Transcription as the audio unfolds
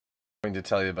I'm going to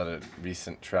tell you about a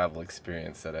recent travel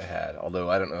experience that I had, although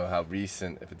I don't know how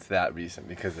recent, if it's that recent,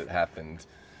 because it happened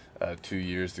 2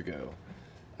 years ago.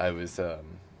 I was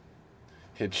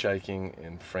hitchhiking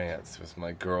in France with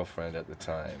my girlfriend at the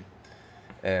time,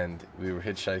 and we were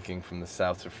hitchhiking from the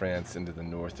south of France into the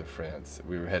north of France.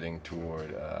 We were heading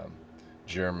toward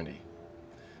Germany.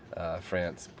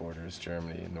 France borders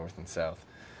Germany, north and south.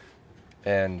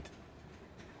 And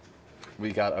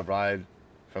we got a ride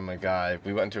from a guy.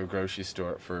 We went to a grocery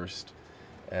store at first,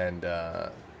 and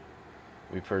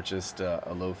we purchased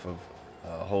a loaf of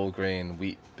whole grain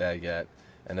wheat baguette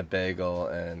and a bagel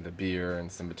and a beer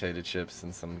and some potato chips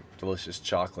and some delicious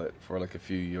chocolate for like a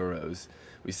few euros.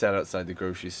 We sat outside the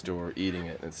grocery store eating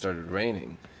it, and it started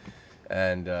raining.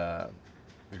 And the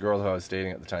girl who I was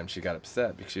dating at the time, she got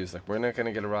upset because she was like, "We're not going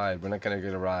to get a ride. We're not going to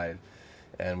get a ride."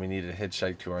 And we needed to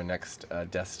hitchhike to our next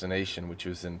destination, which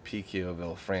was in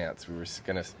Piqueauville, France. We were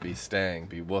going to be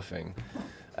woofing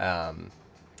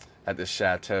at the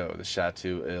chateau, the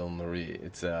Chateau Ile-Marie.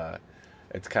 It's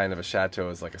kind of a chateau,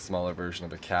 is like a smaller version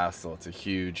of a castle. It's a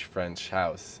huge French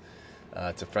house.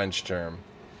 It's a French term.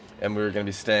 And we were going to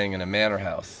be staying in a manor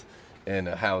house, in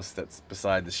a house that's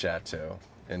beside the chateau,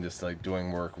 and just like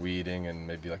doing work, weeding, and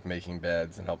maybe like making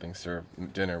beds and helping serve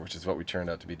dinner, which is what we turned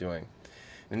out to be doing.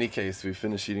 In any case, we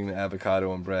finished eating the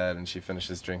avocado and bread, and she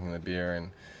finishes drinking the beer,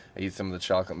 and I eat some of the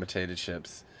chocolate and potato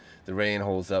chips. The rain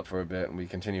holds up for a bit, and we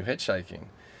continue hitchhiking.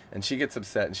 And she gets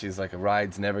upset, and she's like, "A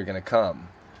ride's never going to come."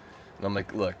 And I'm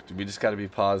like, "Look, we just got to be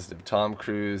positive. Tom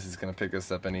Cruise is going to pick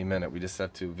us up any minute. We just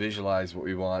have to visualize what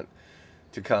we want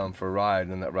to come for a ride,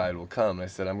 and then that ride will come." And I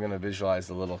said, "I'm going to visualize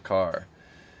a little car."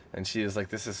 And she was like,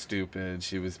 "This is stupid."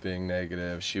 She was being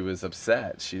negative. She was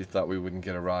upset. She thought we wouldn't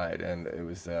get a ride, and it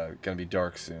was going to be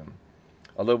dark soon.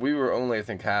 Although we were only, I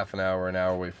think, half an hour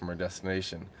away from our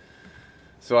destination.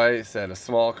 So I said, a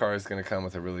small car is going to come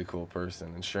with a really cool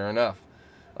person. And sure enough,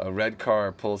 a red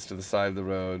car pulls to the side of the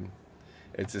road.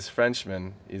 It's this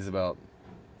Frenchman. He's about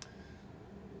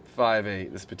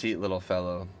 5'8", this petite little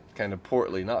fellow, kind of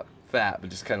portly, not fat, but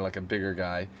just kind of like a bigger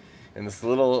guy, in this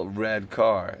little red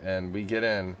car. And we get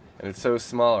in, and it's so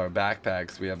small, our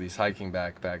backpacks, we have these hiking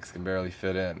backpacks, can barely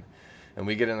fit in. And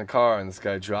we get in the car, and this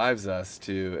guy drives us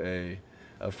to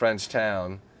a French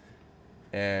town,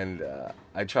 and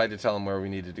I tried to tell him where we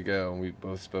needed to go, and we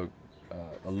both spoke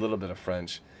a little bit of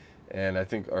French, and I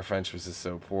think our French was just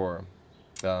so poor,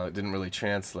 it didn't really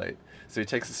translate. So he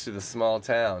takes us to the small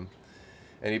town,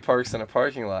 and he parks in a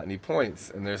parking lot, and he points,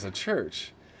 and there's a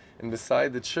church. And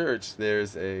beside the church,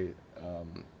 there's a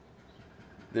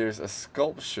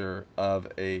sculpture of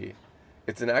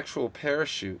it's an actual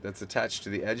parachute that's attached to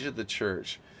the edge of the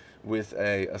church with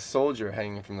a soldier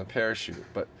hanging from the parachute.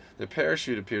 But the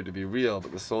parachute appeared to be real,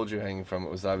 but the soldier hanging from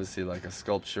it was obviously like a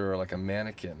sculpture or like a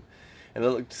mannequin. And it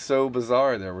looked so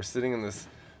bizarre there. We're sitting in this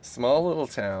small little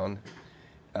town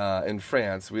in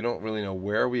France. We don't really know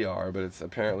where we are, but it's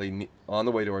apparently on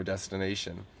the way to our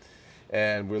destination.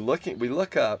 And we look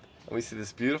up, and we see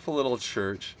this beautiful little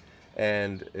church,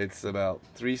 and it's about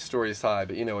 3 stories high,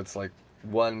 but it's like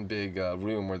one big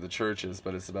room where the church is,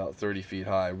 but it's about 30 feet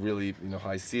high, really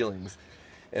high ceilings.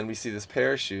 And we see this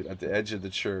parachute at the edge of the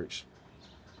church,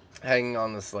 hanging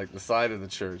on this like the side of the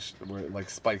church where it like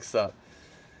spikes up,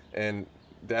 and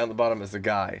down the bottom is a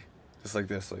guy, just like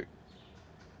this, like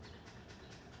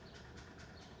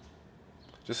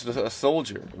just a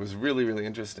soldier. It was really, really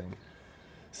interesting.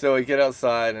 So we get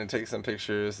outside and take some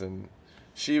pictures, and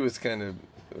she was kind of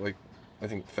like, I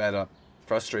think, fed up,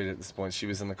 frustrated at this point. She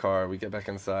was in the car. We get back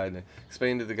inside and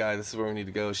explain to the guy, this is where we need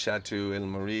to go, Chateau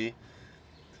Ile-Marie.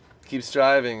 Keeps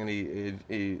driving, and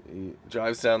he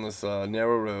drives down this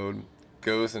narrow road,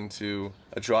 goes into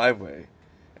a driveway,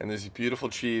 and there's beautiful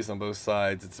trees on both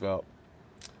sides. It's about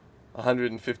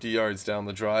 150 yards down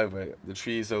the driveway. The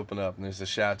trees open up, and there's a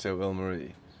Chateau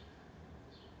Ile-Marie.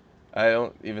 I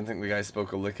don't even think the guy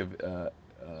spoke a lick of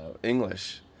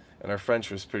English, and our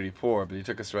French was pretty poor, but he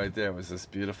took us right there. It was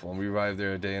just beautiful, and we arrived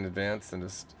there a day in advance, and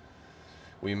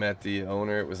we met the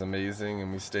owner. It was amazing,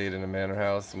 and we stayed in a manor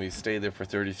house, and we stayed there for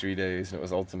 33 days, and it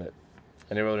was ultimate.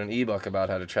 And I wrote an ebook about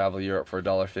how to travel Europe for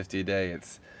 $1.50 a day.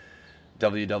 It's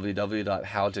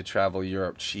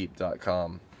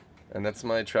www.howtotraveleuropecheap.com. And that's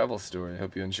my travel story. I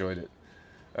hope you enjoyed it.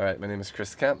 Alright, my name is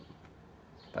Chris Kemp.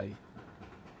 Bye.